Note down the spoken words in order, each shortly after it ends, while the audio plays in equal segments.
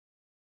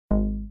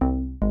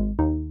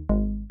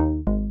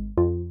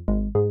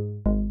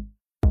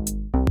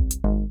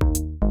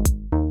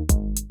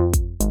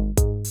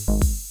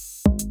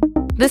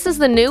This is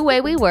the New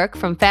Way We Work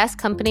from Fast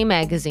Company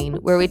magazine,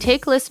 where we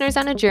take listeners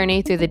on a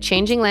journey through the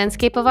changing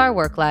landscape of our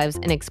work lives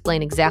and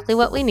explain exactly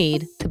what we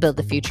need to build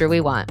the future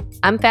we want.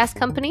 I'm Fast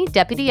Company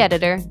Deputy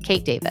Editor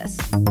Kate Davis.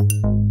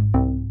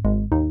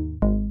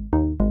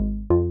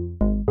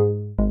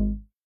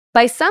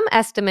 By some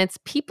estimates,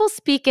 people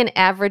speak an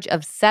average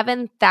of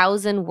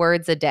 7,000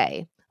 words a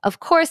day. Of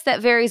course,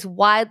 that varies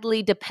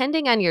widely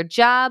depending on your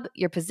job,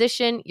 your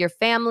position, your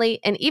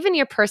family, and even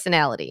your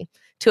personality.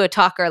 To a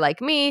talker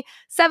like me,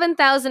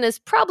 7,000 is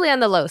probably on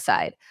the low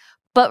side.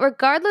 But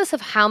regardless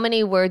of how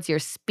many words you're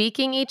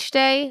speaking each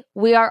day,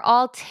 we are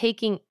all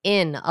taking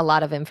in a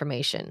lot of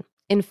information.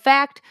 In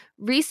fact,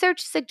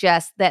 research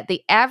suggests that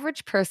the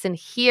average person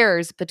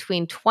hears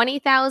between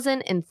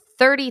 20,000 and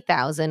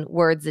 30,000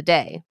 words a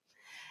day.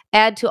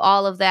 Add to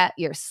all of that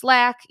your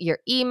Slack, your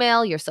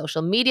email, your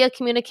social media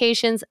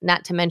communications,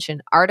 not to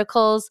mention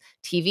articles,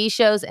 TV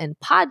shows, and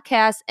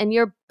podcasts, and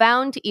you're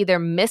bound to either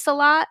miss a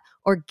lot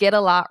or get a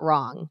lot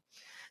wrong.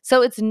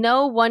 So it's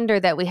no wonder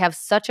that we have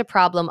such a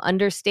problem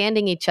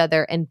understanding each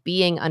other and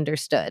being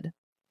understood.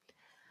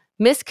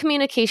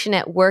 Miscommunication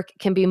at work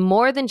can be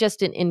more than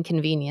just an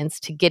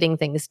inconvenience to getting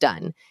things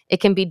done. It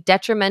can be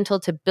detrimental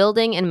to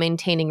building and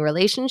maintaining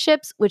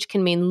relationships, which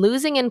can mean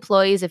losing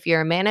employees if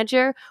you're a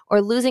manager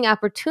or losing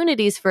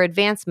opportunities for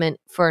advancement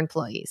for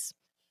employees.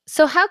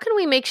 So how can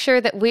we make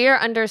sure that we are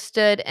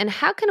understood, and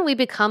how can we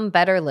become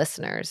better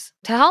listeners?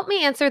 To help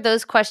me answer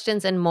those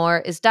questions and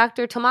more is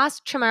Dr.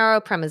 Tomas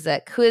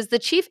Chamorro-Premuzic, who is the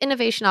Chief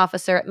Innovation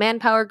Officer at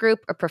Manpower Group,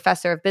 a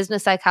professor of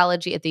business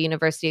psychology at the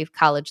University of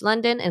College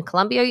London and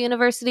Columbia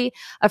University,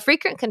 a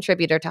frequent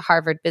contributor to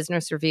Harvard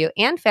Business Review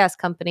and Fast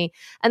Company,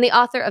 and the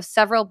author of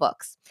several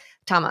books.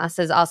 Tomas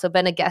has also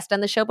been a guest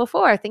on the show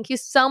before. Thank you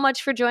so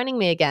much for joining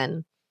me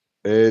again.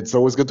 It's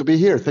always good to be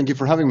here. Thank you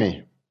for having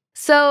me.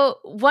 So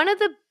one of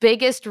the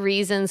biggest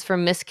reasons for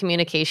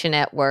miscommunication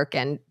at work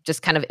and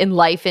just kind of in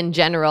life in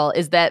general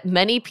is that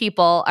many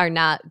people are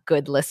not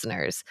good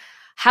listeners.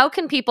 How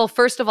can people,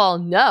 first of all,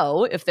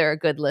 know if they're a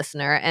good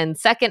listener? And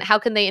second, how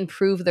can they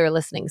improve their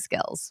listening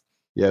skills?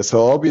 Yeah,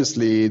 so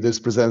obviously this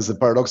presents a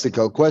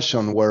paradoxical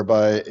question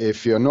whereby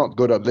if you're not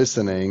good at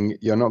listening,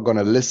 you're not going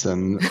to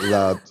listen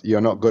that you're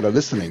not good at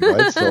listening,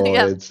 right? So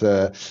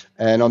Yep.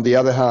 and on the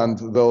other hand,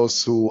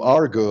 those who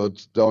are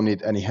good don't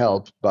need any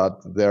help,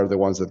 but they're the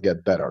ones that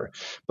get better.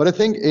 But I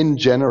think in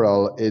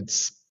general,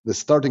 the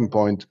starting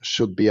point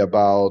should be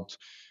about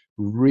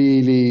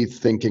really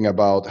thinking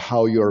about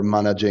how you're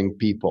managing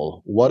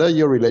people. What are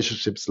your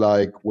relationships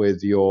like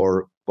with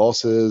your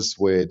bosses,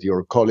 with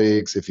your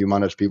colleagues, if you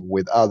manage people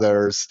with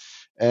others?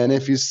 And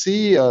if you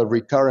see a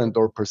recurrent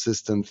or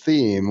persistent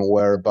theme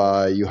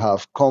whereby you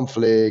have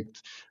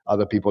conflict,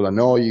 other people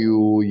annoy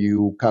you,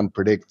 you can't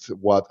predict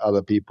what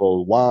other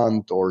people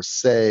want or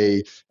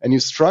say, and you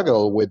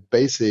struggle with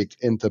basic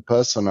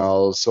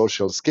interpersonal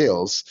social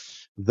skills,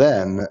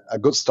 then a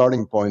good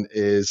starting point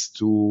is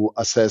to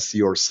assess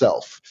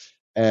yourself.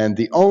 And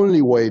the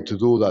only way to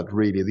do that,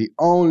 really, the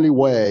only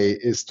way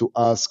is to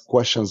ask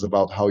questions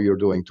about how you're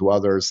doing to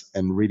others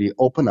and really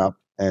open up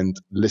and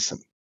listen.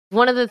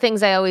 One of the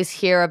things I always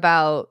hear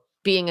about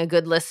being a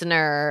good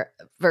listener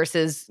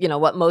versus,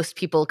 what most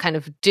people kind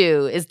of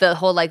do is the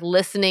whole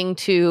listening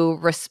to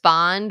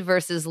respond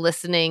versus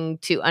listening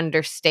to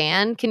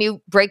understand. Can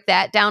you break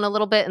that down a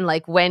little bit?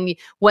 And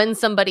when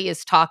somebody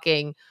is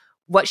talking,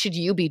 what should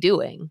you be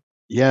doing?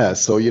 Yeah,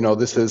 so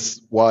this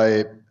is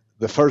why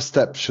the first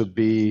step should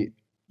be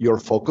your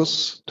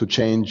focus, to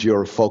change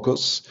your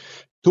focus.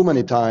 Too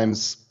many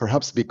times,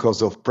 perhaps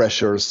because of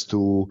pressures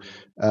to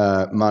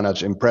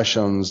manage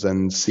impressions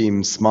and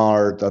seem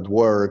smart at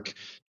work,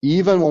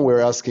 even when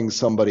we're asking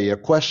somebody a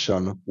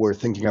question, we're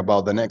thinking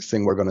about the next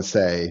thing we're going to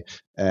say,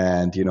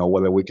 and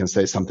whether we can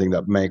say something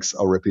that makes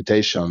our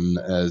reputation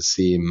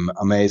seem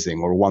amazing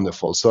or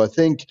wonderful. So I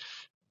think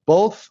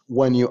both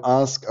when you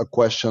ask a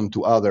question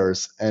to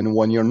others and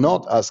when you're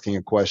not asking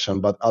a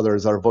question, but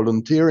others are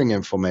volunteering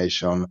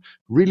information,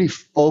 really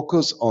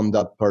focus on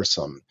that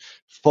person.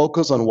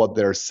 Focus on what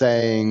they're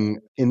saying,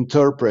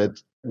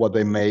 interpret what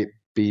they may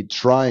be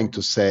trying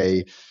to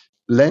say.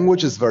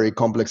 Language is very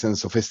complex and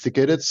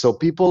sophisticated, so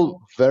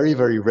people very,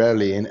 very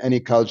rarely in any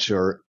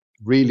culture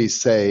really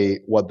say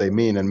what they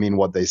mean and mean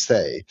what they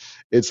say.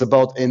 It's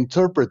about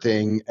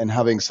interpreting and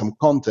having some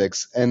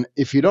context. And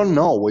if you don't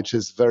know, which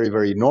is very,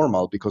 very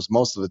normal, because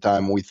most of the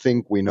time we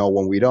think we know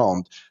when we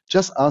don't,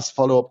 just ask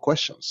follow-up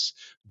questions.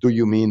 Do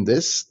you mean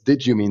this?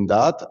 Did you mean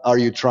that? Are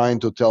you trying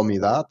to tell me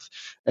that?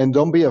 And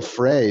don't be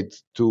afraid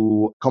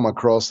to come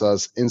across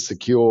as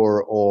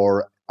insecure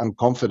or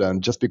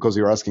unconfident just because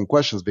you're asking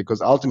questions,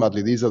 because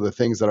ultimately these are the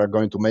things that are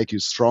going to make you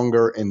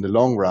stronger in the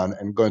long run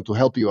and going to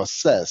help you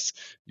assess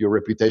your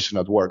reputation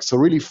at work. So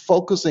really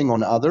focusing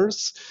on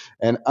others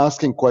and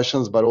asking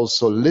questions, but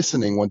also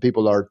listening when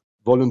people are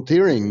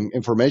volunteering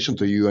information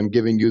to you and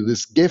giving you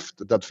this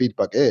gift that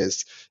feedback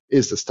is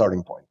the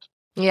starting point.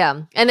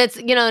 Yeah. And it's,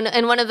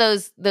 and one of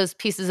those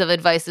pieces of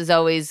advice is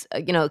always,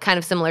 kind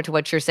of similar to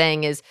what you're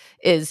saying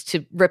is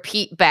to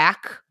repeat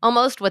back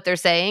almost what they're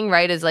saying,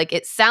 right? Is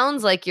it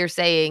sounds like you're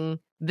saying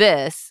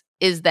this.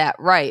 is that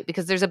right?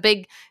 Because there's a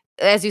big,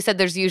 as you said,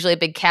 there's usually a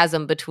big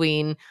chasm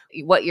between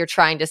what you're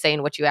trying to say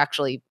and what you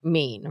actually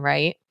mean,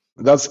 right?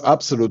 That's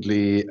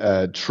absolutely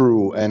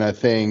true. And I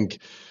think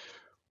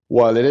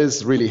while it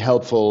is really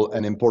helpful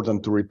and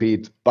important to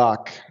repeat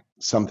back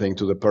something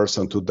to the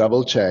person to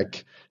double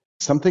check,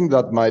 something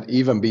that might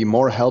even be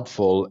more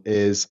helpful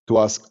is to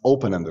ask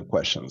open-ended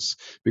questions.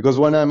 Because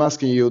when I'm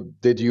asking you,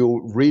 did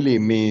you really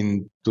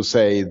mean to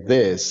say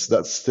this?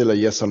 That's still a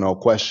yes or no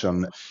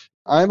question.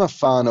 I'm a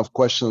fan of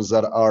questions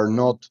that are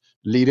not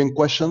leading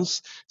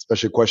questions,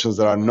 especially questions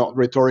that are not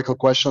rhetorical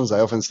questions.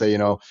 I often say,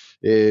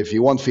 if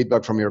you want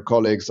feedback from your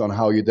colleagues on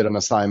how you did an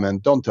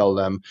assignment, don't tell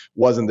them,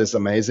 wasn't this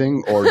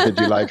amazing? Or did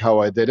you like how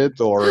I did it?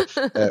 Or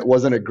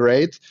wasn't it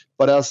great?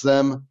 But ask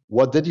them,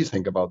 what did you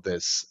think about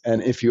this?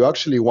 And if you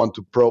actually want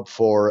to probe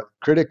for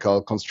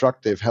critical,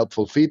 constructive,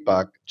 helpful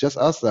feedback, just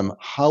ask them,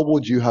 how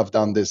would you have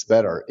done this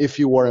better? If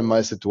you were in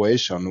my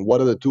situation,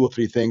 what are the 2 or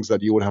 3 things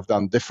that you would have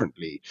done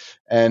differently?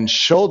 And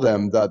show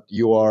them that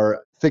you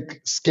are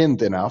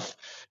thick-skinned enough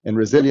and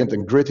resilient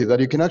and gritty that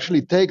you can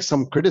actually take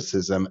some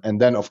criticism.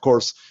 And then, of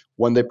course,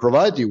 when they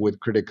provide you with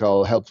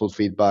critical, helpful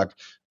feedback,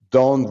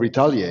 don't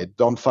retaliate,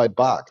 don't fight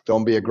back,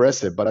 don't be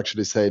aggressive, but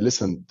actually say,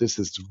 listen, this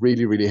is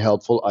really, really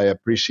helpful. I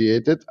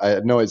appreciate it. I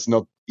know it's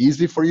not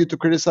easy for you to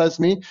criticize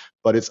me,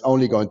 but it's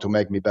only going to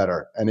make me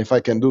better. And if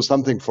I can do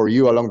something for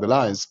you along the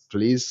lines,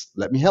 please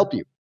let me help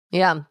you.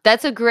 Yeah,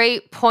 that's a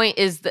great point,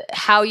 is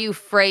how you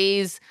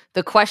phrase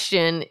the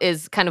question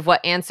is kind of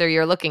what answer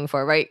you're looking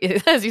for, right?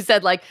 As you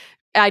said, like,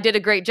 I did a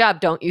great job,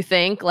 don't you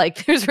think?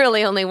 Like, there's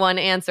really only one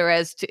answer,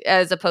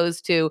 as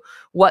opposed to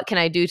what can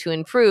I do to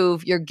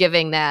improve? You're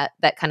giving that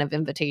kind of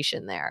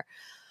invitation there.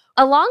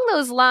 Along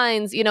those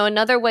lines,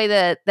 another way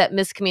that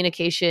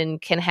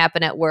miscommunication can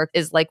happen at work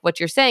is like what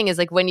you're saying, is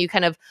like when you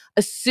kind of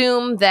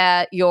assume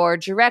that your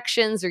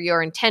directions or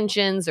your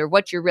intentions or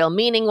what your real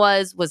meaning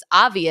was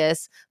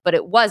obvious, but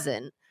it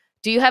wasn't.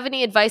 Do you have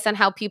any advice on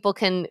how people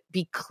can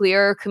be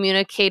clearer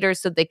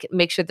communicators so they can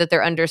make sure that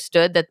they're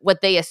understood, that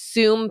what they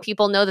assume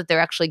people know, that they're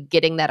actually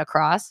getting that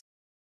across?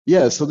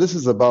 Yeah, so this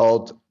is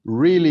about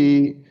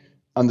really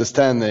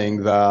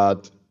understanding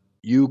that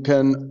you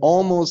can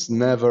almost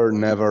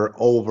never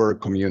over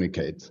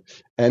communicate.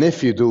 And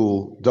if you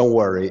do, don't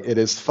worry, it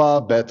is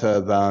far better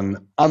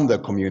than under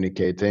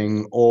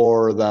communicating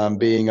or than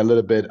being a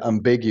little bit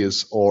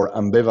ambiguous or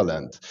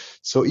ambivalent.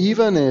 So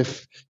even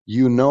if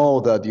you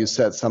know that you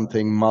said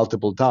something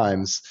multiple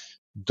times,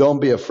 don't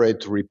be afraid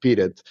to repeat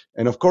it.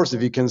 And of course,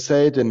 if you can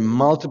say it in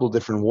multiple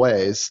different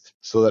ways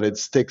so that it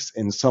sticks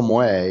in some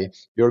way,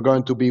 you're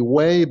going to be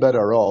way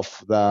better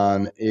off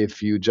than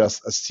if you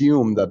just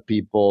assume that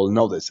people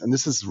know this. And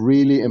this is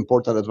really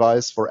important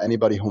advice for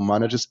anybody who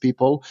manages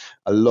people.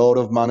 A lot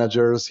of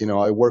managers,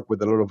 I work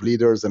with a lot of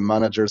leaders and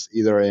managers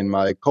either in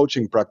my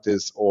coaching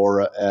practice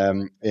or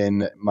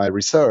in my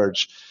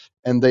research,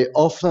 and they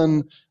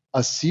often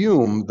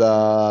assume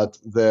that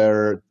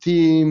their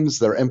teams,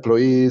 their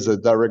employees, their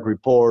direct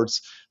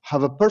reports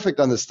have a perfect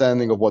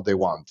understanding of what they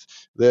want.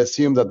 They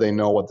assume that they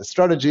know what the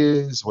strategy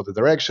is, what the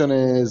direction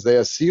is. They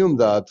assume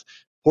that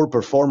poor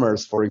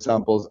performers, for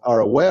example, are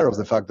aware of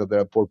the fact that they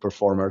are poor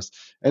performers.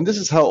 And this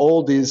is how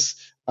all these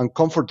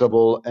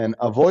uncomfortable and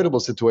avoidable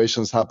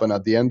situations happen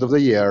at the end of the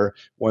year,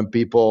 when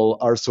people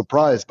are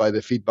surprised by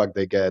the feedback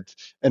they get,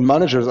 and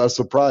managers are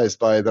surprised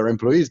by their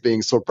employees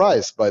being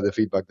surprised by the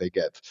feedback they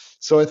get.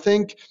 So I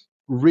think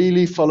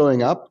really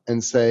following up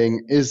and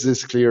saying, is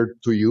this clear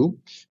to you?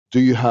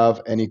 Do you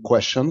have any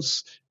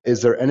questions?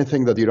 Is there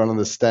anything that you don't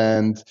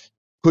understand?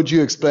 Could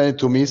you explain it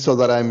to me so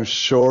that I'm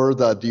sure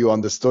that you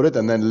understood it?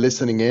 And then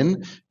listening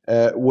in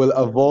will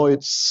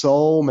avoid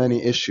so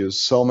many issues,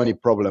 so many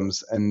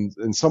problems,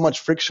 and so much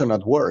friction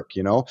at work.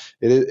 It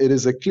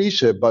is a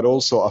cliche, but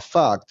also a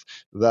fact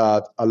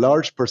that a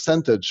large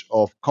percentage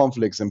of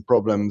conflicts and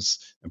problems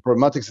and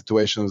problematic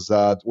situations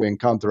that we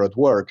encounter at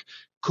work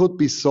could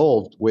be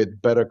solved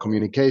with better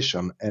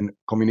communication. And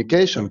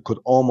communication could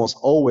almost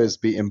always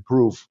be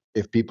improved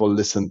if people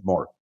listened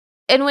more.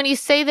 And when you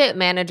say that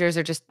managers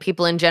or just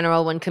people in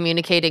general, when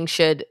communicating,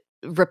 should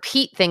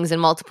repeat things in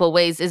multiple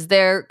ways, is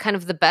there kind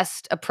of the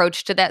best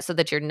approach to that so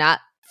that you're not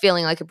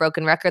feeling like a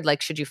broken record?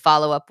 Like, should you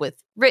follow up with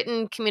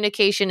written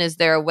communication? Is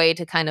there a way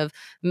to kind of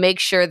make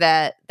sure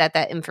that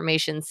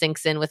information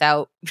sinks in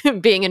without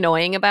being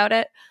annoying about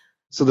it?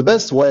 So the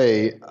best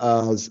way,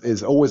 as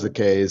is always the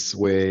case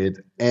with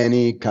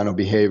any kind of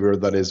behavior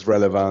that is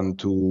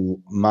relevant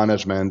to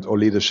management or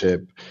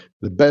leadership,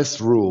 the best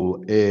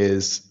rule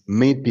is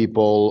meet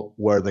people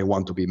where they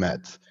want to be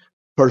met.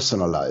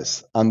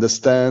 Personalize,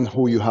 understand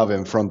who you have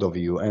in front of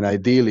you, and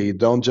ideally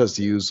don't just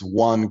use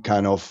one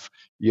kind of,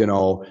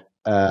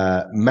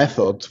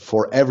 method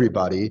for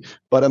everybody,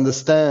 but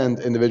understand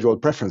individual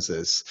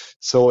preferences.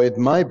 So it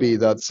might be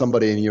that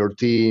somebody in your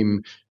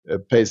team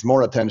pays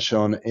more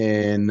attention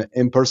in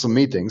in-person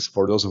meetings,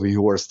 for those of you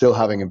who are still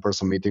having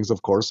in-person meetings,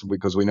 of course,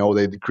 because we know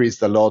they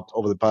decreased a lot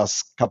over the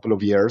past couple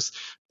of years.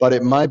 But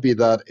it might be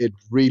that it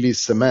really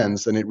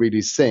cements and it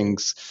really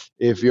sinks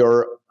if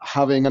you're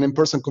having an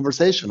in-person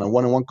conversation, a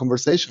one-on-one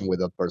conversation with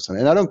that person.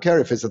 And I don't care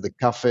if it's at the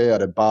cafe,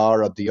 at a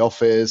bar, at the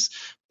office,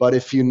 but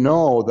if you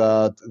know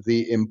that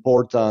the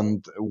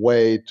important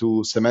way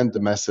to cement the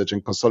message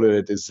and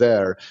consolidate is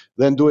there,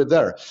 then do it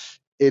there.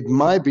 It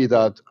might be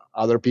that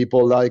other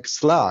people like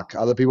Slack,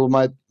 other people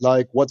might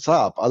like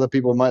WhatsApp, other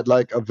people might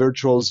like a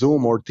virtual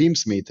Zoom or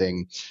Teams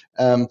meeting.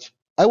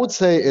 I would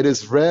say it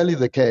is rarely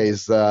the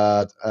case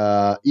that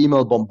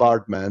email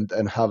bombardment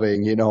and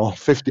having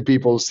 50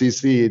 people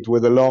CC'd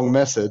with a long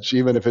message,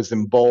 even if it's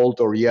in bold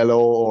or yellow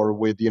or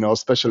with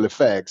special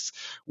effects,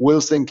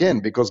 will sink in,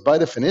 because by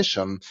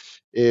definition,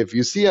 if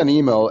you see an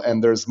email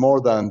and there's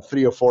more than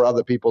 3 or 4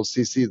 other people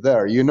CC'd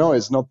there,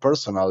 it's not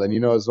personal and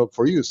it's not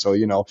for you. So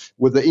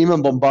with the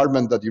email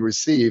bombardment that you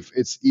receive,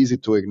 it's easy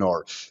to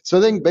ignore. So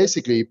I think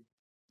basically,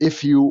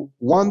 if you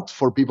want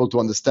for people to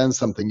understand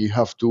something, you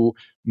have to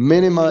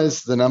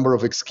minimize the number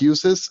of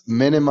excuses,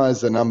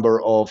 minimize the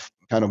number of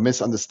kind of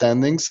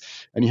misunderstandings,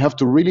 and you have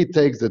to really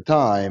take the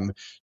time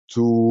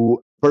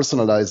to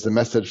personalize the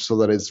message so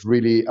that it's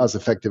really as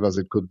effective as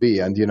it could be.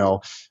 And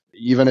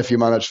even if you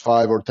manage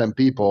 5 or 10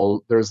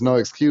 people, there's no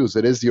excuse.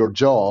 It is your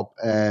job,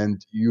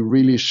 and you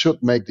really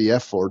should make the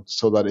effort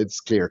so that it's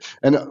clear.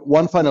 And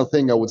one final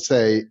thing I would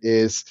say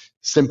is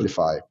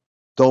simplify.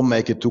 Don't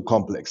make it too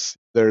complex.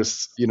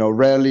 There's,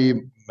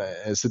 rarely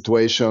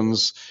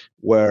situations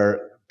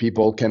where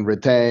people can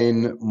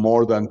retain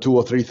more than 2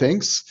 or 3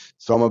 things.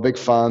 So I'm a big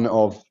fan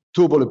of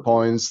 2 bullet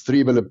points,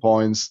 3 bullet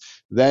points.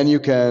 Then you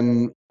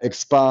can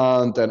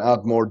expand and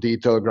add more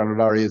detail,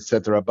 granularity,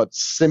 etc. But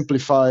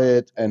simplify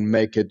it and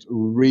make it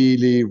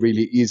really,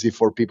 really easy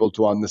for people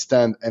to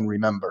understand and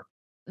remember.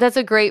 That's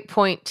a great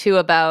point too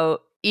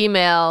about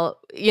email,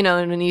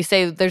 and when you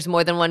say there's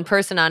more than one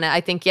person on it, I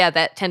think,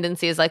 that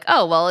tendency is like,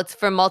 oh, well, it's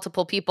for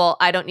multiple people.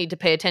 I don't need to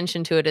pay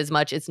attention to it as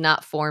much. It's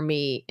not for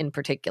me in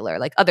particular.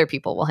 Like other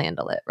people will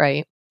handle it,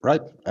 right?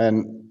 Right.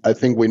 And I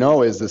think we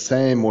know is the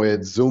same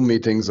with Zoom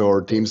meetings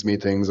or Teams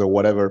meetings or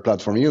whatever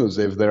platform you use.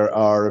 If there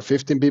are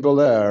 15 people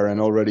there and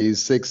already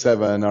 6,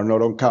 7 are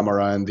not on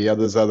camera and the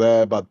others are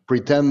there but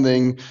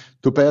pretending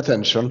to pay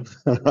attention,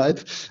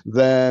 right?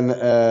 Then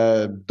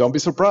don't be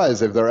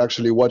surprised if they're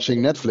actually watching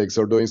Netflix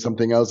or doing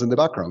something else in the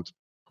background.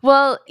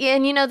 Well,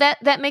 and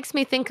that makes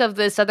me think of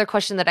this other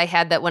question that I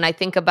had, that when I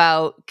think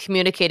about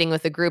communicating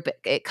with a group,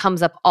 it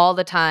comes up all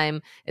the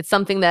time. It's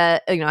something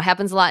that,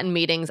 happens a lot in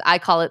meetings. I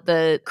call it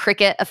the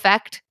cricket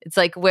effect. It's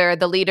like where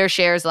the leader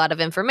shares a lot of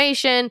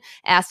information,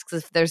 asks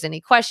if there's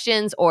any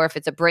questions, or if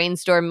it's a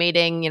brainstorm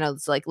meeting,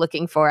 it's like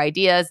looking for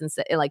ideas, and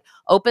it like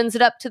opens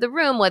it up to the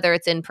room, whether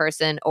it's in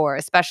person or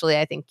especially,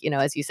 I think,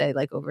 as you say,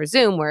 like over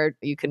Zoom where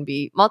you can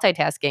be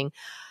multitasking.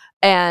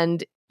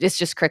 And it's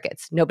just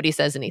crickets. Nobody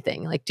says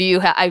anything. Like,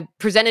 I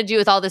presented you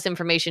with all this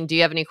information. Do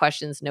you have any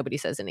questions? Nobody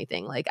says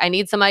anything. Like, I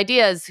need some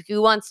ideas.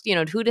 Who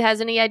has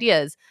any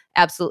ideas?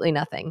 Absolutely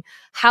nothing.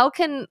 How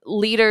can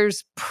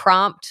leaders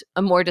prompt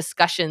more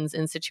discussions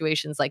in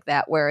situations like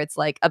that, where it's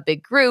like a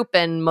big group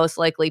and most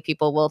likely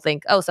people will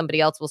think, oh, somebody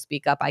else will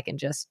speak up. I can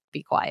just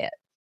be quiet.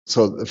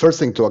 So the first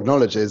thing to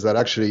acknowledge is that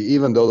actually,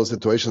 even though those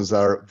situations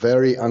are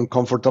very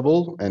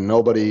uncomfortable and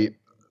nobody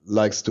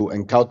likes to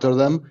encounter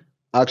them,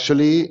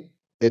 actually,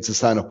 it's a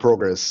sign of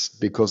progress,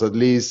 because at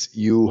least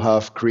you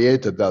have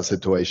created that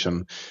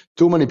situation.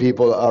 Too many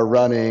people are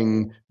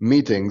running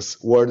meetings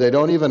where they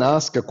don't even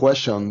ask a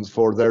question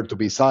for there to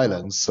be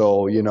silence.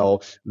 So,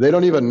 they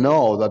don't even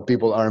know that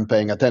people aren't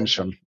paying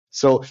attention.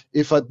 So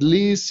if at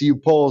least you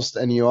paused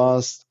and you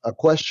asked a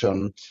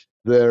question,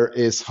 there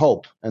is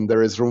hope and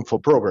there is room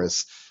for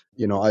progress.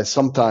 I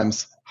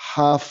sometimes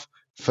half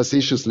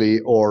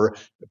facetiously or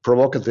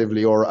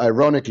provocatively or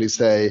ironically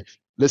say,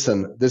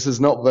 listen, this is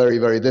not very,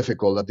 very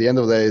difficult. At the end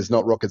of the day, it's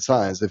not rocket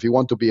science. If you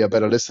want to be a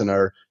better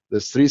listener,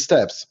 there's 3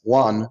 steps.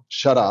 1,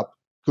 shut up.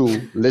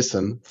 2,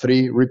 listen.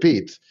 3,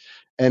 repeat.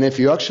 And if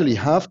you actually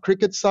have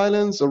cricket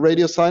silence or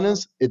radio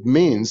silence, it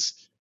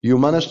means you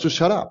managed to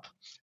shut up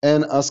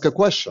and ask a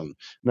question.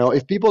 Now,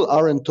 if people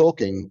aren't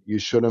talking, you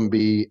shouldn't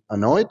be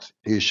annoyed.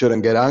 You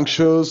shouldn't get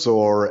anxious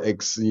or,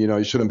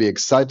 you shouldn't be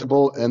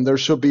excitable, and there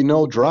should be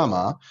no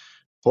drama.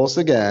 Pause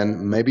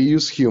again, maybe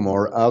use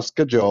humor, ask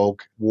a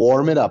joke,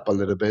 warm it up a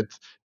little bit,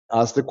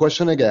 ask the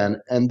question again,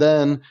 and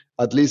then,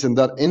 at least in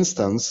that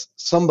instance,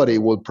 somebody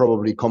will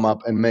probably come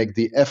up and make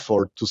the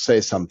effort to say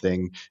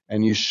something,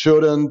 and you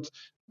shouldn't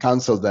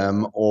cancel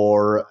them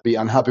or be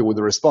unhappy with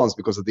the response,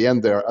 because at the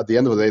end of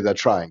the day, they're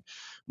trying.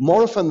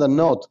 More often than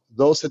not,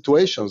 those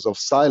situations of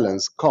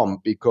silence come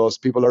because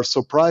people are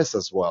surprised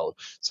as well.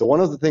 So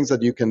one of the things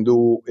that you can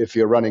do if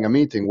you're running a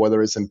meeting,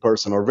 whether it's in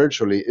person or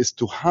virtually, is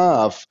to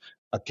have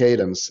a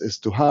cadence, is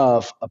to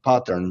have a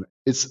pattern.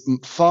 it's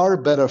far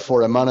better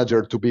for a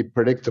manager to be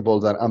predictable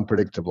than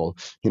unpredictable.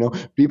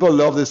 People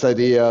love this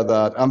idea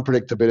that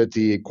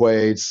unpredictability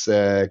equates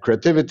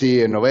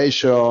creativity,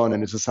 innovation,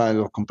 and it's a sign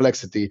of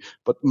complexity.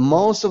 But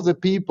most of the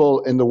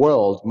people in the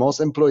world, most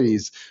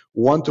employees,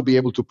 want to be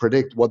able to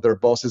predict what their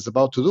boss is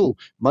about to do,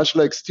 much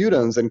like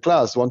students in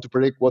class want to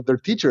predict what their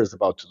teacher is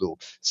about to do.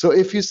 So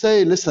if you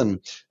say, listen,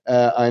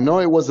 I know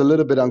it was a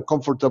little bit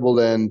uncomfortable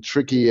and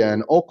tricky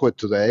and awkward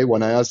today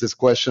when I asked these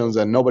questions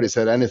and nobody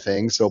said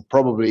anything. So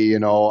probably,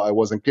 I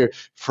wasn't clear.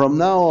 From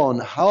now on,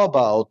 how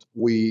about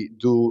we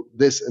do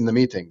this in the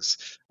meetings?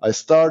 I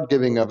start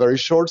giving a very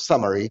short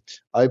summary.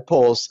 I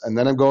pause, and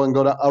then I'm going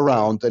to go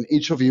around, and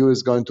each of you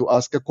is going to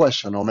ask a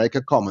question or make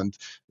a comment.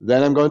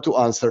 Then I'm going to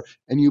answer,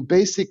 and you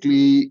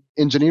basically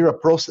engineer a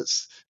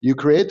process. You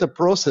create a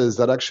process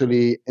that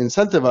actually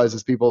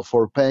incentivizes people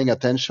for paying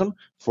attention,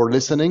 for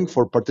listening,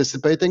 for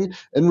participating,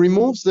 and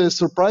removes the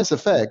surprise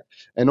effect,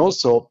 and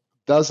also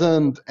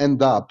doesn't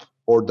end up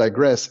or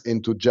digress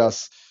into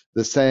just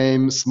the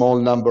same small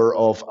number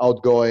of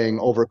outgoing,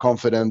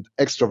 overconfident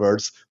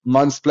extroverts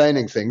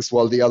mansplaining things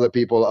while the other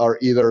people are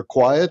either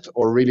quiet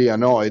or really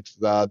annoyed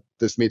that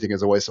this meeting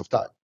is a waste of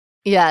time.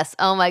 Yes.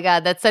 Oh my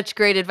God. That's such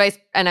great advice.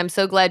 And I'm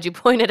so glad you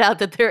pointed out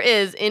that there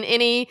is in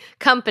any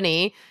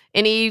company,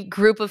 any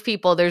group of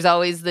people, there's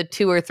always the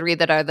 2 or 3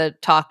 that are the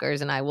talkers,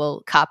 and I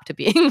will cop to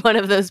being one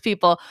of those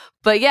people.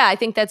 But yeah, I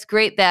think that's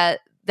great that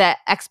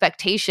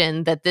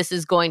expectation that this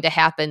is going to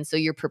happen. So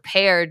you're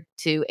prepared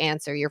to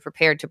answer, you're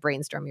prepared to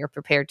brainstorm, you're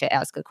prepared to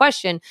ask a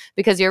question,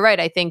 because you're right.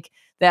 I think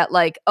that,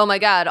 like, oh my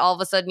God, all of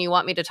a sudden you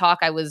want me to talk.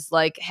 I was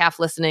like half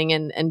listening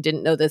and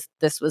didn't know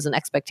this was an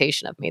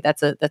expectation of me.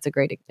 That's a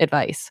great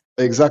advice.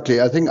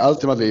 Exactly. I think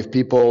ultimately, if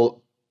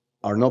people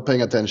are not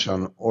paying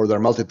attention or they're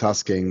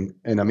multitasking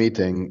in a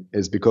meeting,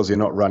 is because you're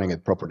not running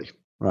it properly,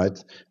 right?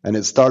 And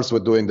it starts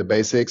with doing the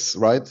basics,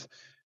 right?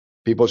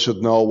 People should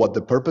know what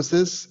the purpose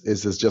is.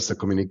 Is this just a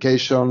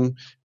communication?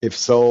 If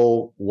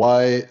so,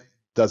 why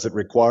does it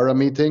require a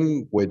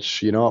meeting,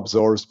 which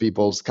absorbs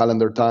people's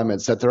calendar time,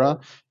 etc.?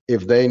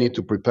 If they need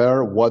to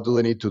prepare, what do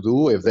they need to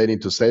do? If they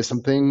need to say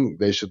something,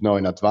 they should know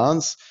in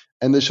advance,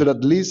 and they should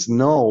at least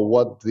know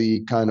what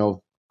the kind of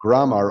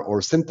grammar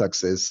or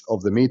syntax is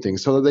of the meeting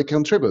so that they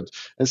contribute.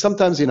 And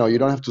sometimes, you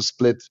don't have to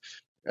split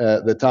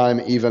the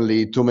time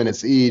evenly, 2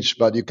 minutes each,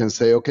 but you can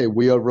say, okay,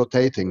 we are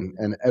rotating,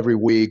 and every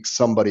week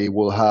somebody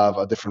will have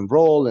a different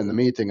role in the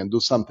meeting and do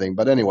something.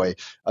 But anyway,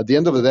 at the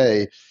end of the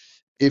day,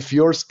 if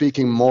you're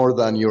speaking more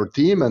than your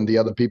team and the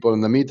other people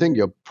in the meeting,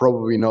 you're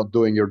probably not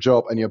doing your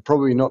job, and you're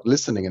probably not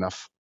listening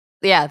enough.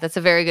 Yeah, that's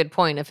a very good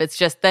point. If it's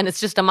just, then it's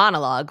just a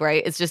monologue,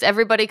 right? It's just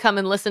everybody come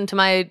and listen to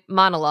my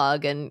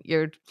monologue, and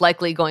you're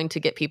likely going to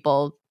get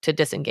people to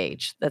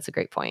disengage. That's a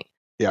great point.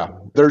 Yeah,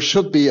 there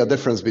should be a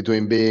difference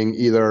between being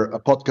either a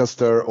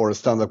podcaster or a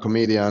stand-up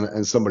comedian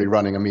and somebody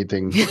running a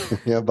meeting.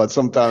 Yeah, but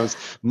sometimes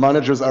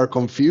managers are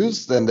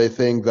confused and they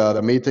think that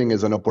a meeting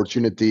is an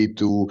opportunity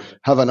to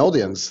have an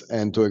audience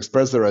and to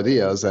express their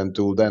ideas and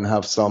to then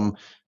have some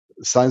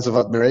signs of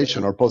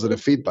admiration or positive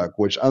feedback,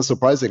 which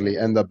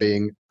unsurprisingly end up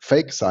being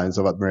fake signs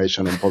of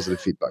admiration and positive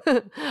feedback.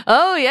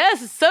 Oh,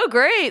 yes. So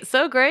great.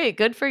 So great.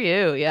 Good for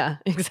you. Yeah,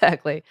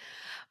 exactly.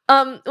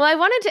 Well, I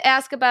wanted to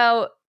ask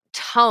about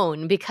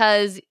tone,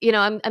 because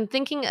I'm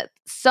thinking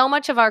so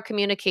much of our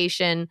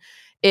communication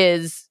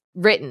is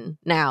written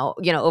now,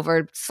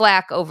 over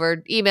Slack,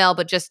 over email,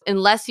 but just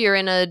unless you're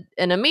in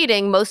a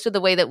meeting, most of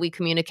the way that we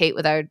communicate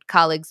with our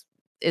colleagues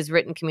is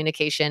written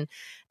communication,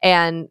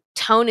 and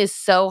tone is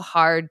so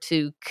hard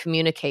to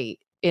communicate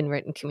in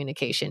written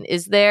communication.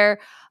 Is there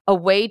a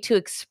way to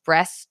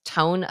express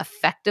tone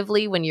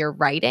effectively when you're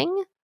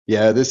writing?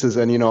 Yeah, this is,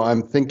 and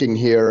I'm thinking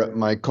here,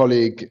 my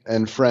colleague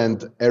and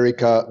friend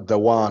Erica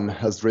Dewan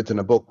has written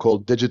a book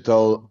called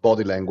Digital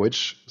Body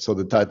Language. So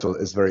the title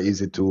is very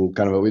easy to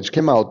which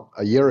came out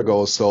a year ago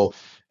or so.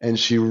 And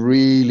she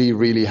really,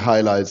 really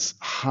highlights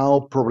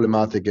how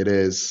problematic it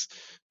is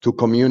to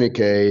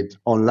communicate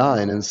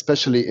online, and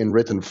especially in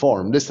written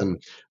form. Listen,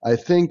 I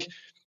think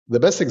the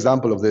best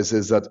example of this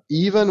is that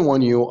even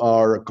when you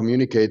are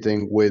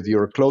communicating with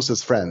your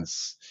closest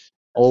friends,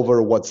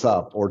 over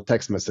WhatsApp or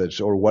text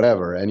message or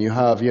whatever, and you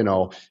have,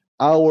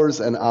 hours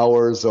and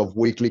hours of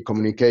weekly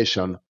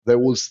communication, there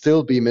will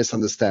still be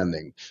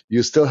misunderstanding.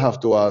 You still have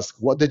to ask,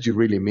 what did you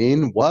really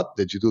mean? What?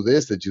 Did you do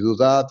this? Did you do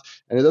that?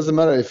 And it doesn't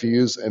matter if you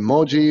use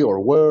emoji or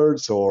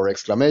words or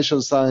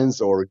exclamation signs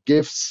or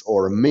GIFs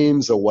or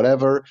memes or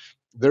whatever,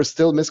 there's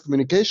still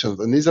miscommunications.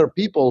 And these are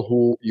people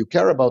who you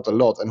care about a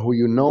lot and who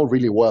you know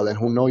really well and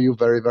who know you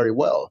very, very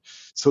well.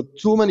 So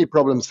too many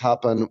problems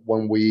happen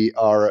when we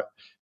are,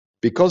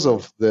 because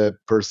of the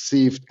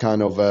perceived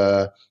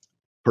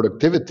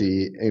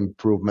productivity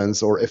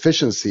improvements or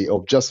efficiency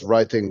of just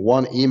writing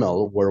one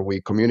email where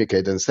we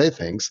communicate and say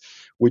things,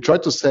 we try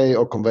to say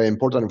or convey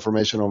important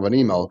information on an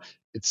email.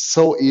 It's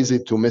so easy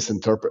to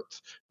misinterpret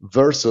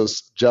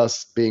versus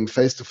just being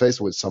face to face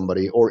with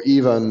somebody, or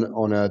even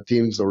on a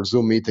Teams or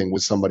Zoom meeting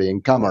with somebody in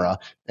camera,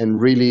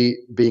 and really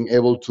being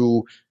able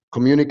to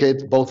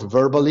communicate both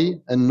verbally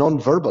and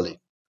non-verbally.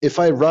 If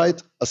I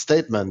write a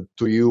statement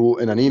to you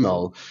in an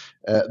email,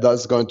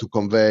 that's going to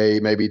convey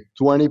maybe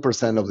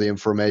 20% of the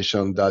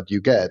information that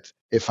you get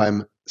if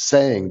I'm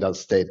saying that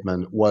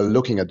statement while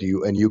looking at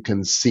you and you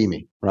can see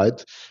me,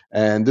 right?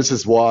 And this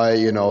is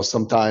why,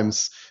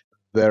 sometimes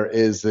there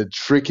is a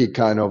tricky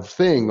kind of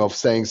thing of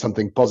saying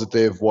something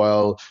positive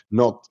while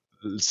not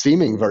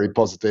seeming very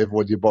positive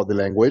with your body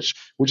language,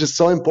 which is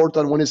so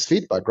important when it's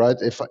feedback, right?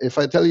 If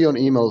I tell you on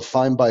email,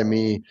 fine by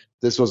me,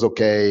 this was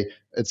okay,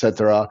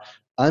 etc.,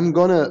 I'm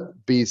gonna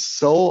be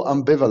so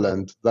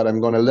ambivalent that I'm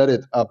gonna let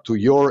it up to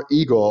your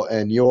ego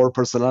and your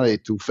personality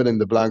to fill in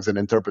the blanks and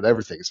interpret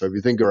everything. So if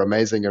you think you're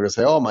amazing, you're gonna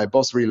say, "Oh, my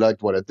boss really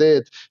liked what I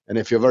did." And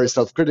if you're very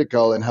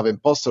self-critical and have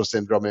imposter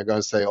syndrome, you're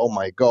gonna say, "Oh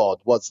my God,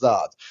 what's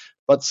that?"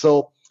 But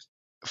so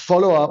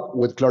follow up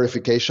with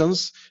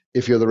clarifications.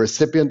 If you're the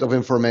recipient of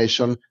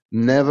information,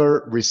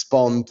 never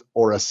respond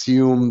or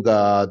assume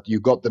that you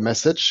got the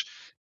message.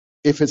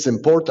 If it's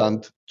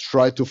important,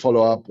 try to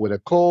follow up with a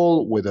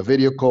call, with a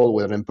video call,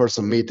 with an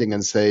in-person meeting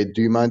and say,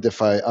 do you mind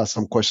if I ask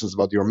some questions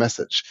about your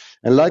message?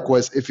 And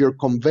likewise, if you're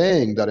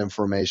conveying that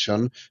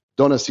information,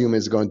 don't assume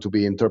it's going to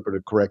be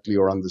interpreted correctly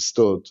or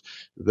understood.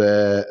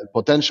 The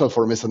potential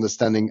for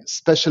misunderstanding,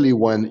 especially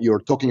when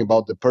you're talking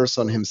about the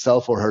person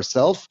himself or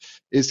herself,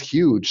 is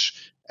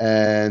huge.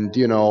 And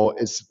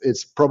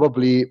it's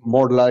probably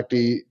more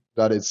likely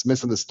that it's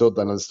misunderstood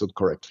than understood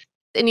correctly.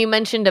 And you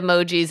mentioned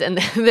emojis, and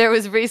there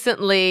was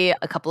recently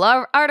a couple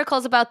of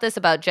articles about this,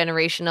 about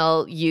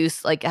generational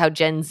use, like how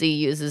Gen Z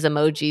uses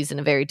emojis in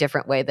a very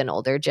different way than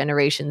older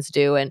generations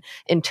do and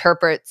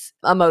interprets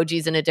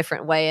emojis in a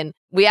different way. And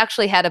we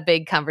actually had a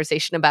big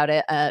conversation about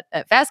it at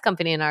Fast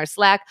Company in our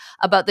Slack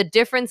about the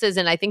differences.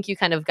 And I think you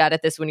kind of got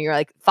at this when you're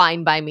like,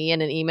 fine by me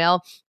in an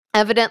email.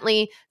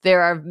 Evidently,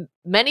 there are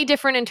many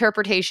different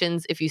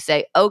interpretations if you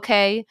say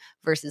okay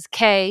versus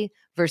K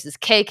versus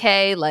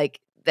KK, like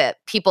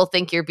that people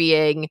think you're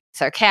being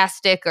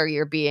sarcastic or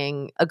you're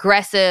being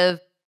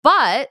aggressive.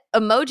 But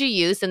emoji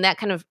use and that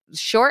kind of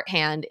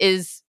shorthand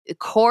is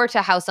core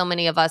to how so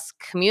many of us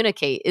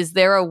communicate. Is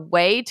there a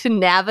way to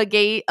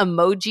navigate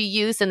emoji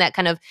use and that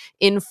kind of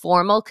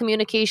informal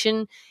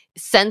communication,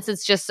 since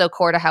it's just so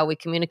core to how we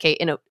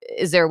communicate?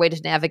 Is there a way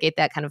to navigate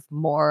that kind of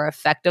more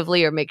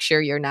effectively or make sure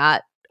you're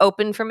not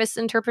open for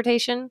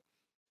misinterpretation?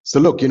 So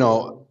look,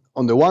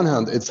 on the one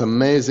hand, it's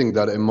amazing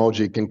that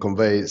emoji can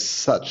convey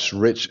such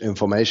rich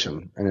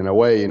information. And in a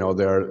way,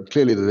 they're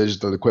clearly the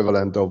digital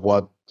equivalent of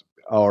what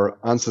our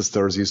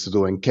ancestors used to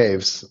do in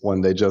caves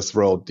when they just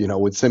wrote,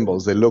 with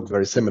symbols. They look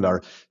very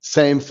similar.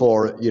 Same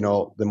for,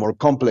 the more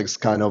complex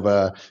kind of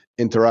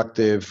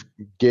interactive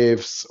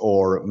GIFs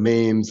or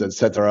memes,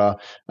 etc.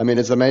 I mean,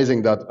 it's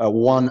amazing that a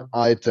one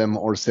item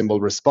or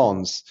symbol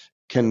response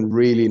can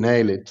really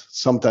nail it,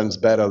 sometimes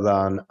better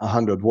than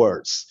 100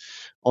 words.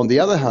 On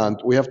the other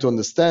hand, we have to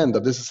understand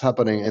that this is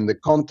happening in the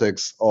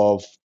context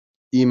of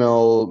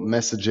email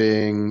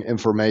messaging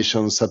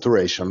information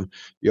saturation.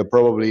 You're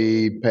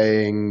probably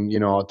paying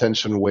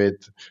attention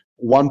with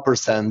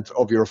 1%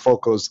 of your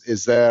focus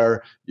is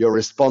there. You're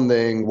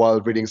responding while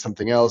reading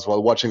something else,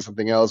 while watching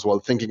something else, while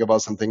thinking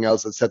about something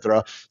else,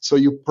 etc. So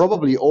you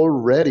probably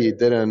already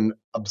didn't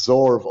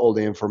absorb all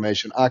the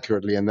information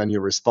accurately, and then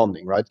you're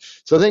responding, right?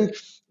 So I think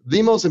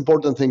the most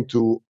important thing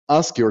to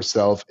ask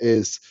yourself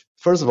is,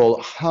 first of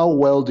all, how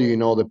well do you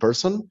know the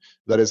person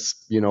that is,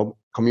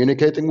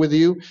 communicating with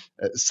you?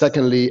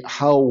 Secondly,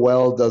 how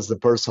well does the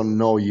person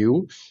know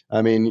you?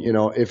 I mean,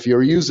 if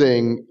you're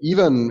using,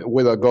 even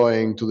without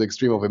going to the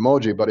extreme of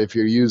emoji, but if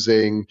you're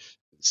using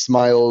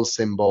smile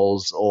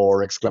symbols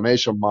or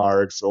exclamation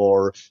marks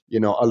or, a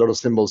lot of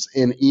symbols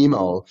in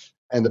email,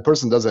 and the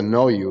person doesn't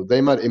know you,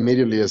 they might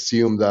immediately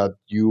assume that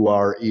you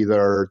are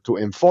either too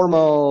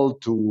informal,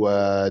 too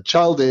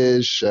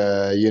childish,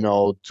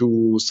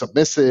 too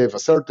submissive,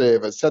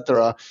 assertive,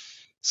 etc.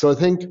 So I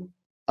think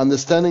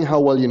understanding how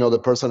well you know the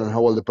person and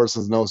how well the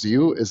person knows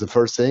you is the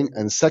first thing.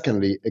 And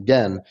secondly,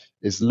 again,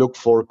 is look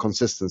for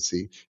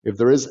consistency. If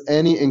there is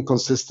any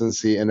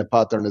inconsistency in a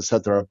pattern,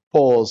 etc.,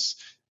 pause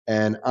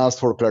and ask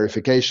for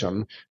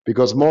clarification,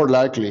 because more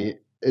likely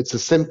it's a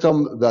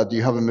symptom that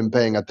you haven't been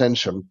paying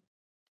attention.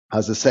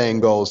 As the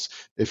saying goes,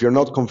 if you're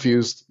not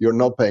confused, you're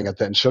not paying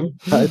attention,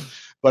 right?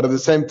 But at the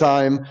same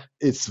time,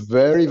 it's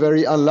very,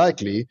 very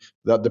unlikely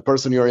that the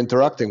person you're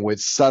interacting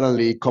with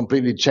suddenly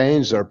completely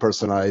changed their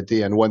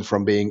personality and went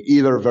from being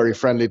either very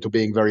friendly to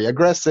being very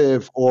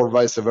aggressive or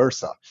vice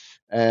versa.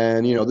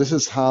 And this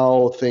is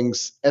how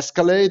things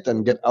escalate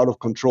and get out of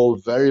control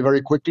very,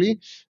 very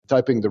quickly.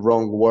 Typing the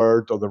wrong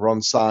word or the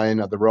wrong sign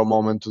at the wrong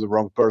moment to the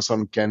wrong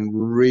person can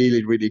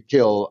really, really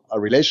kill a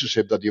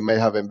relationship that you may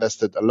have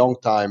invested a long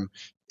time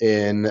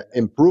in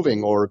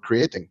improving or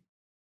creating.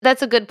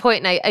 That's a good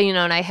point.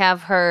 And I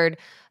have heard,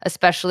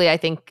 especially I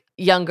think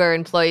younger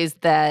employees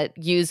that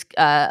use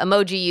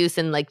emoji use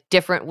in like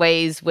different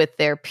ways with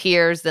their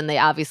peers than they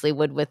obviously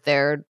would with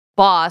their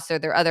boss or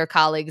their other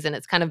colleagues, and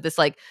it's kind of this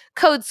like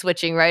code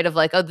switching, right, of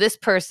like, oh, this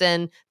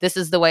person, this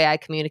is the way I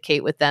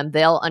communicate with them,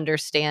 they'll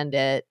understand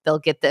it, they'll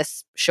get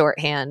this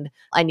shorthand,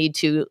 I need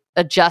to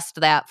adjust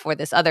that for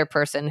this other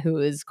person who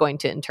is going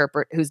to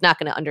interpret, who's not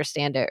going to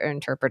understand it or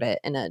interpret it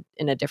in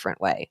a different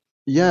way.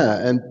 Yeah,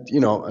 and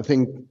I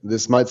think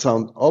this might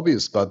sound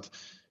obvious, but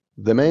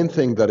the main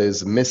thing that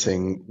is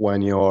missing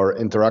when you're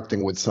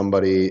interacting with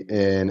somebody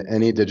in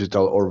any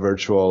digital or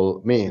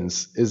virtual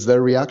means is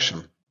their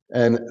reaction.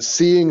 And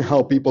seeing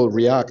how people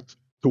react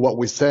to what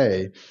we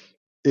say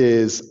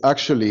is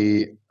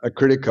actually a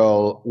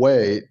critical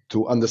way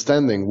to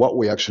understanding what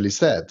we actually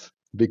said.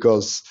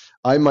 Because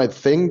I might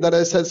think that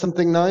I said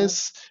something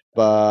nice,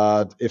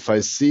 but if I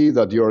see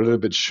that you're a little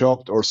bit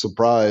shocked or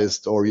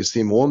surprised or you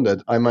seem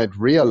wounded, I might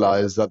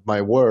realize that my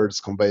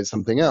words convey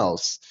something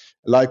else.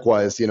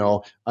 Likewise,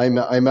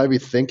 I might be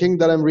thinking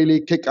that I'm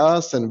really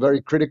kick-ass and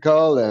very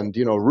critical and,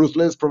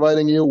 ruthless,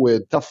 providing you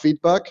with tough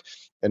feedback.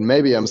 And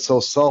maybe I'm so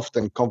soft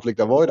and conflict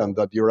avoidant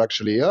that you're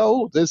actually,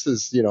 oh, this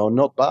is,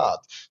 not bad.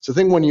 So I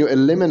think when you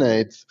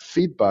eliminate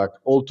feedback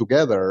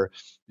altogether,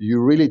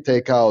 you really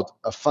take out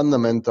a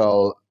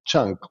fundamental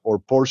chunk or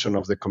portion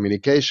of the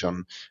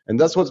communication. And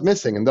that's what's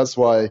missing. And that's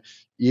why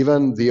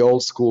even the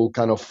old school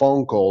kind of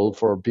phone call,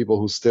 for people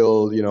who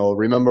still,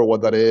 remember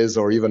what that is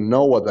or even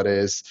know what that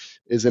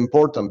is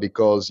important,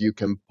 because you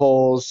can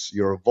pause,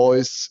 your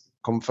voice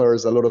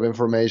confers a lot of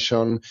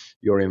information,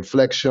 your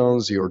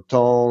inflections, your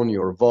tone,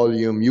 your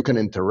volume, you can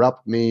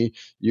interrupt me,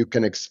 you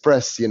can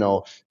express,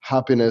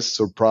 happiness,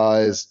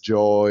 surprise,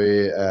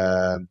 joy,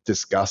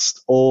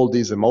 disgust, all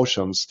these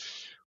emotions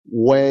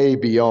way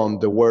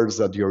beyond the words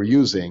that you're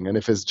using. And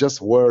if it's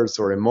just words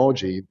or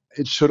emoji,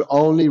 it should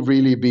only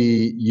really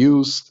be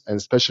used, and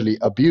especially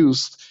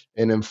abused,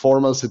 in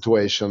informal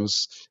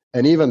situations.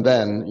 And even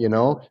then,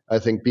 I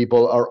think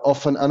people are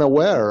often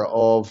unaware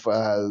of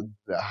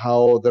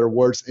how their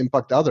words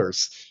impact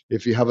others.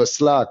 If you have a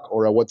Slack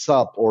or a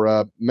WhatsApp or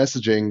a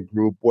messaging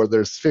group where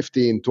there's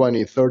 15,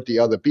 20, 30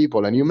 other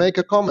people, and you make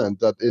a comment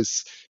that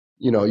is,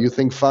 you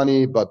think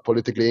funny but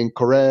politically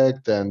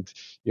incorrect, and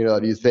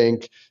you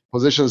think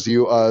positions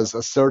you as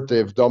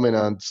assertive,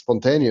 dominant,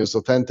 spontaneous,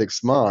 authentic,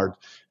 smart,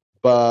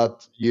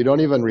 but you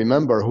don't even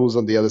remember who's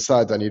on the other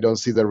side and you don't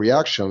see the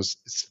reactions,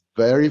 it's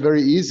very,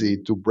 very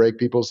easy to break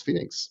people's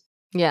feelings.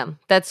 Yeah,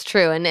 that's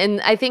true.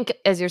 And I think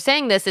as you're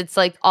saying this, it's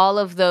like all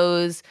of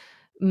those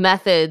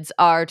methods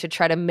are to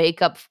try to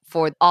make up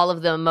for all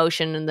of the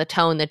emotion and the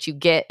tone that you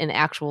get in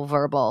actual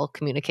verbal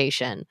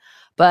communication.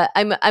 But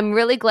I'm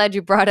really glad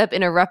you brought up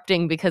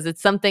interrupting, because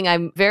it's something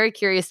I'm very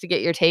curious to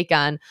get your take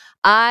on.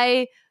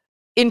 I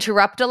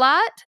interrupt a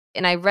lot,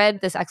 and I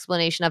read this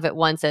explanation of it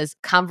once as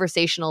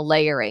conversational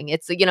layering.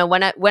 It's,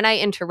 when I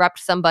interrupt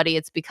somebody,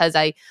 it's because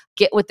I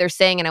get what they're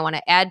saying and I want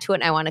to add to it,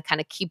 and I want to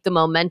kind of keep the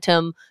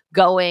momentum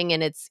going,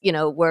 and it's,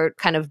 we're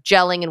kind of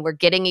gelling and we're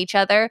getting each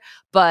other.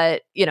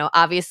 But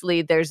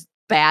obviously there's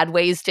bad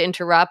ways to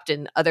interrupt,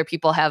 and other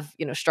people have,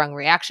 strong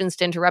reactions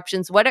to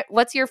interruptions.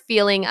 What's your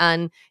feeling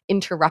on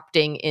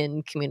interrupting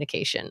in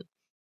communication?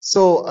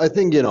 So I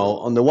think,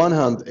 on the one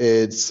hand,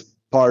 it's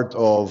part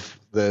of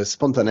the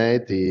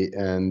spontaneity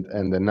and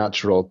the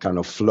natural kind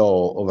of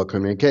flow of a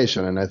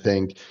communication. And I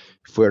think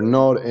if we're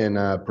not in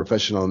a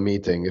professional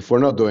meeting, if we're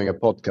not doing a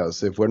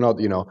podcast, if we're not,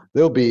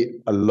 there'll be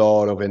a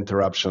lot of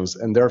interruptions,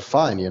 and they're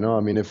fine. I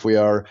mean, if we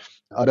are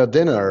at a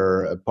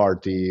dinner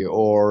party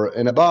or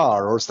in a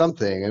bar or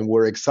something, and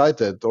we're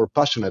excited or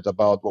passionate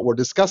about what we're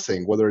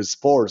discussing, whether it's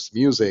sports,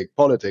 music,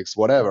 politics,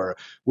 whatever,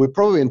 we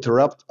probably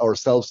interrupt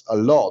ourselves a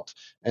lot.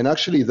 And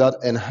actually, that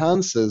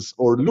enhances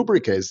or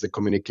lubricates the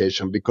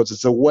communication, because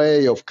it's a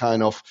way of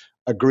kind of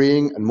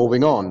agreeing and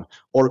moving on,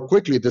 or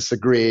quickly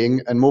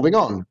disagreeing and moving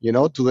on,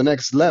 to the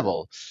next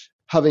level.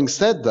 Having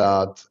said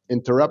that,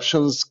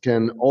 interruptions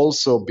can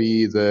also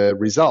be the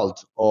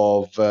result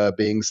of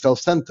being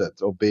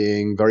self-centered, of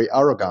being very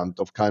arrogant,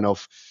 of kind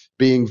of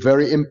being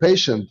very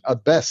impatient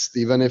at best,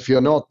 even if you're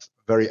not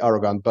very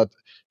arrogant. But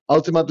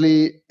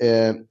ultimately,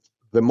 the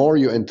more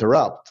you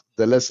interrupt,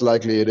 the less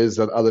likely it is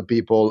that other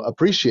people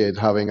appreciate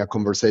having a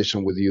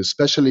conversation with you,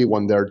 especially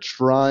when they're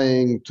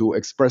trying to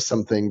express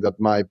something that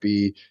might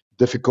be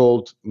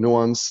difficult,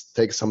 nuanced,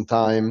 take some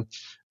time.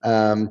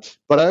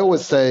 But I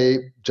always say,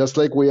 just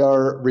like we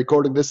are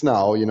recording this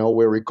now,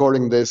 we're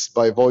recording this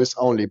by voice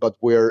only, but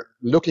we're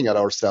looking at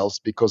ourselves,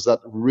 because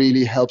that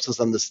really helps us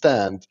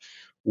understand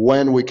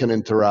when we can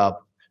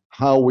interrupt,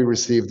 how we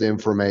receive the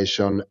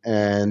information,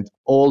 and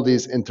all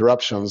these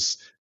interruptions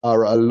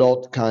are a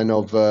lot kind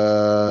of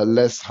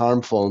less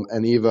harmful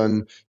and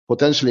even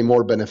potentially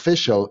more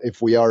beneficial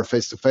if we are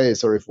face to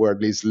face, or if we're at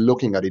least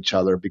looking at each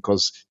other,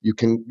 because you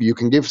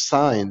can give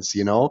signs,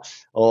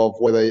 of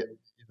whether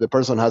the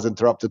person has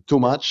interrupted too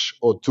much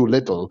or too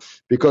little.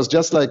 Because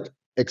just like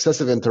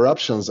excessive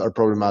interruptions are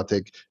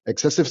problematic,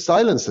 excessive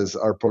silences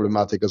are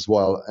problematic as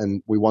well,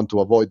 and we want to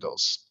avoid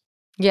those.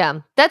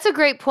 Yeah, that's a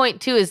great point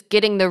too, is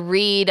getting the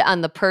read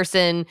on the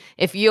person.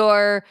 If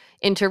you're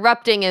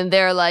interrupting and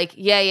they're like,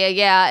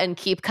 yeah, and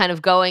keep kind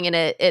of going and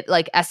it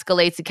like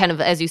escalates, it kind of,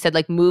 as you said,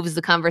 like moves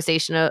the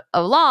conversation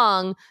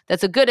along,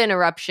 that's a good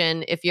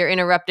interruption. If you're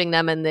interrupting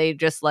them and they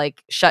just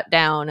like shut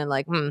down and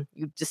like, you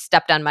just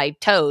stepped on my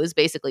toes,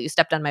 basically, you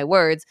stepped on my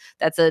words,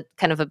 that's a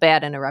kind of a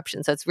bad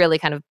interruption. So it's really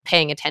kind of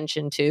paying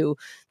attention to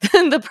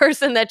the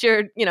person that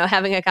you're,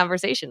 having a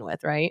conversation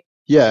with, right?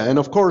 Yeah, and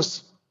of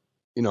course,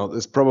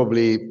 there's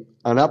probably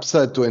an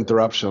upside to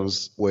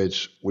interruptions,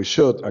 which we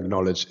should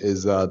acknowledge,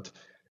 is that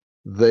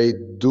they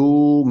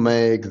do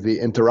make the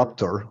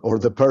interrupter or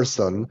the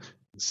person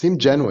seem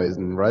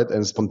genuine, right?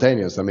 And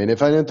spontaneous. I mean,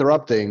 if I'm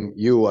interrupting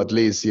you, at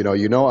least,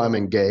 I'm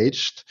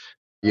engaged.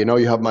 You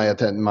have my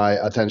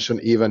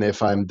attention, even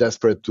if I'm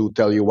desperate to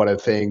tell you what I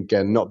think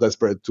and not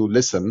desperate to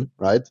listen,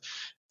 right?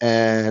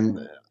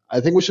 And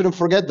I think we shouldn't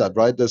forget that,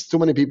 right? There's too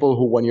many people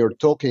who, when you're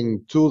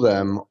talking to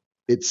them,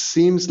 it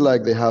seems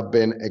like they have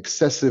been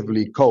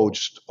excessively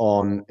coached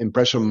on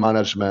impression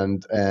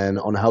management and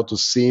on how to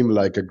seem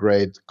like a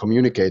great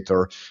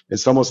communicator.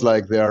 It's almost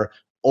like they're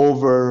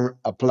over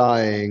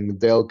applying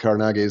Dale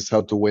Carnegie's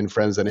How to Win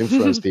Friends and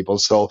Influence People.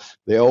 So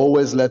they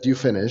always let you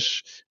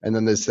finish and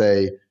then they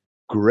say,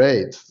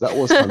 "Great, that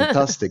was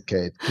fantastic,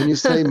 Kate. Can you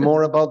say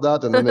more about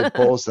that?" And then they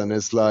pause and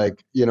it's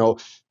like,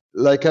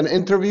 like an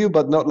interview,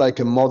 but not like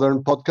a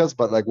modern podcast,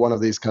 but like one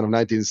of these kind of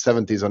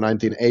 1970s or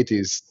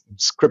 1980s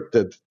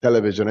scripted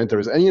television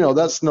interviews. And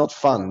that's not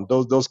fun,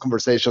 those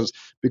conversations,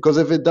 because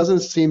if it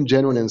doesn't seem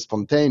genuine and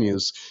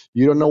spontaneous,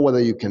 you don't know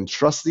whether you can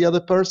trust the other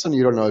person.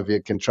 You don't know if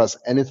you can trust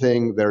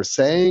anything they're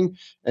saying,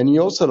 and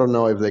you also don't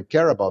know if they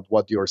care about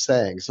what you're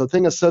saying. So I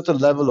think a certain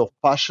level of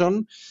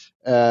passion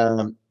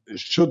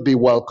should be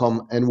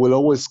welcome and will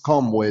always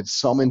come with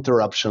some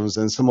interruptions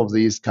and some of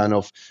these kind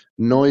of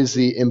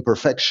noisy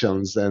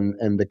imperfections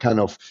and the kind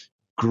of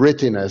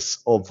grittiness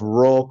of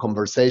raw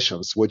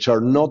conversations, which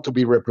are not to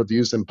be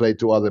reproduced and played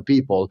to other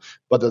people,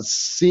 but that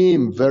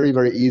seem very,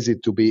 very easy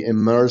to be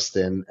immersed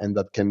in and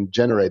that can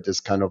generate this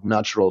kind of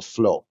natural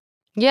flow.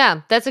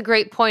 Yeah, that's a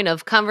great point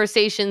of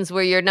conversations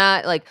where you're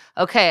not like,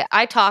 okay,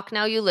 I talk,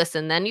 now you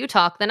listen, then you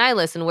talk, then I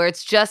listen, where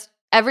it's just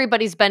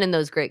everybody's been in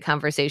those great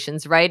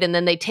conversations, right? And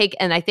then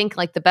and I think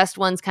like the best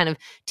ones kind of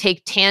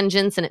take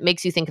tangents and it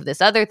makes you think of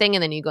this other thing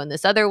and then you go in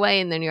this other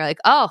way and then you're like,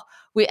 oh,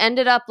 we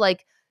ended up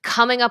like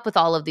coming up with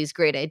all of these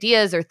great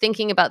ideas or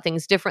thinking about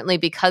things differently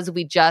because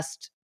we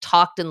just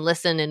talked and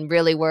listened and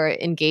really were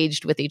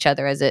engaged with each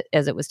other as it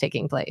was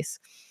taking place.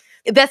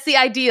 That's the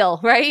ideal,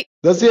 right?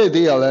 That's the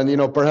ideal,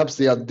 and perhaps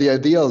the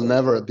ideal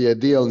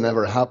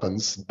never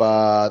happens.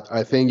 But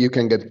I think you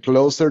can get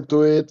closer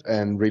to it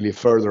and really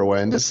further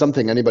away. And this is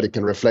something anybody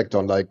can reflect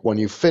on. Like when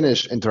you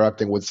finish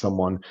interacting with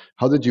someone,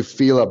 how did you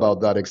feel about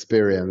that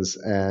experience,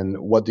 and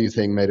what do you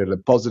think made it a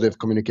positive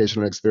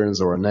communicational experience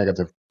or a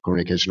negative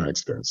communicational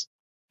experience?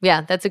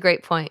 Yeah, that's a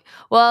great point.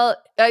 Well,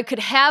 I could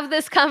have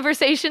this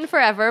conversation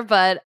forever,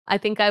 but I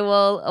think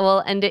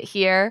will end it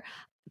here.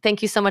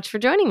 Thank you so much for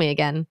joining me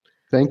again.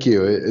 Thank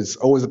you. It's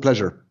always a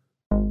pleasure.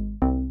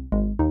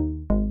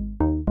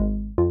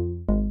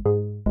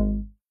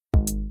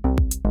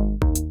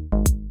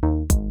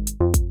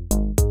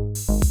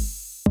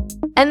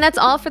 And that's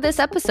all for this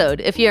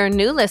episode. If you're a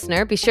new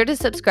listener, be sure to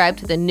subscribe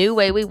to The New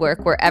Way We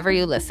Work wherever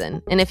you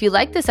listen. And if you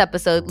like this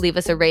episode, leave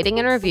us a rating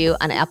and review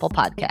on Apple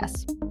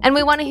Podcasts. And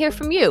we want to hear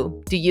from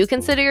you. Do you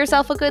consider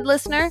yourself a good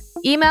listener?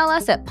 Email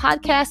us at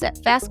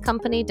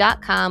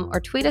podcast@fastcompany.com or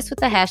tweet us with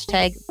the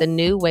hashtag The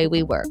New Way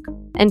We Work.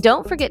 And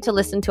don't forget to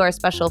listen to our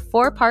special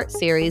 4-part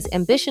series,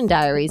 Ambition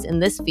Diaries, in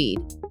this feed.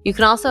 You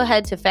can also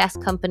head to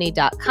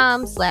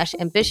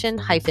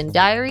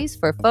fastcompany.com/ambition-diaries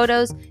for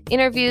photos,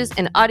 interviews,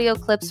 and audio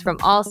clips from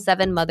all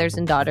 7 mothers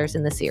and daughters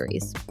in the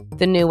series.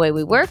 The New Way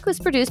We Work was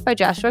produced by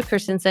Joshua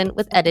Christensen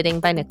with editing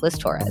by Nicholas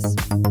Torres.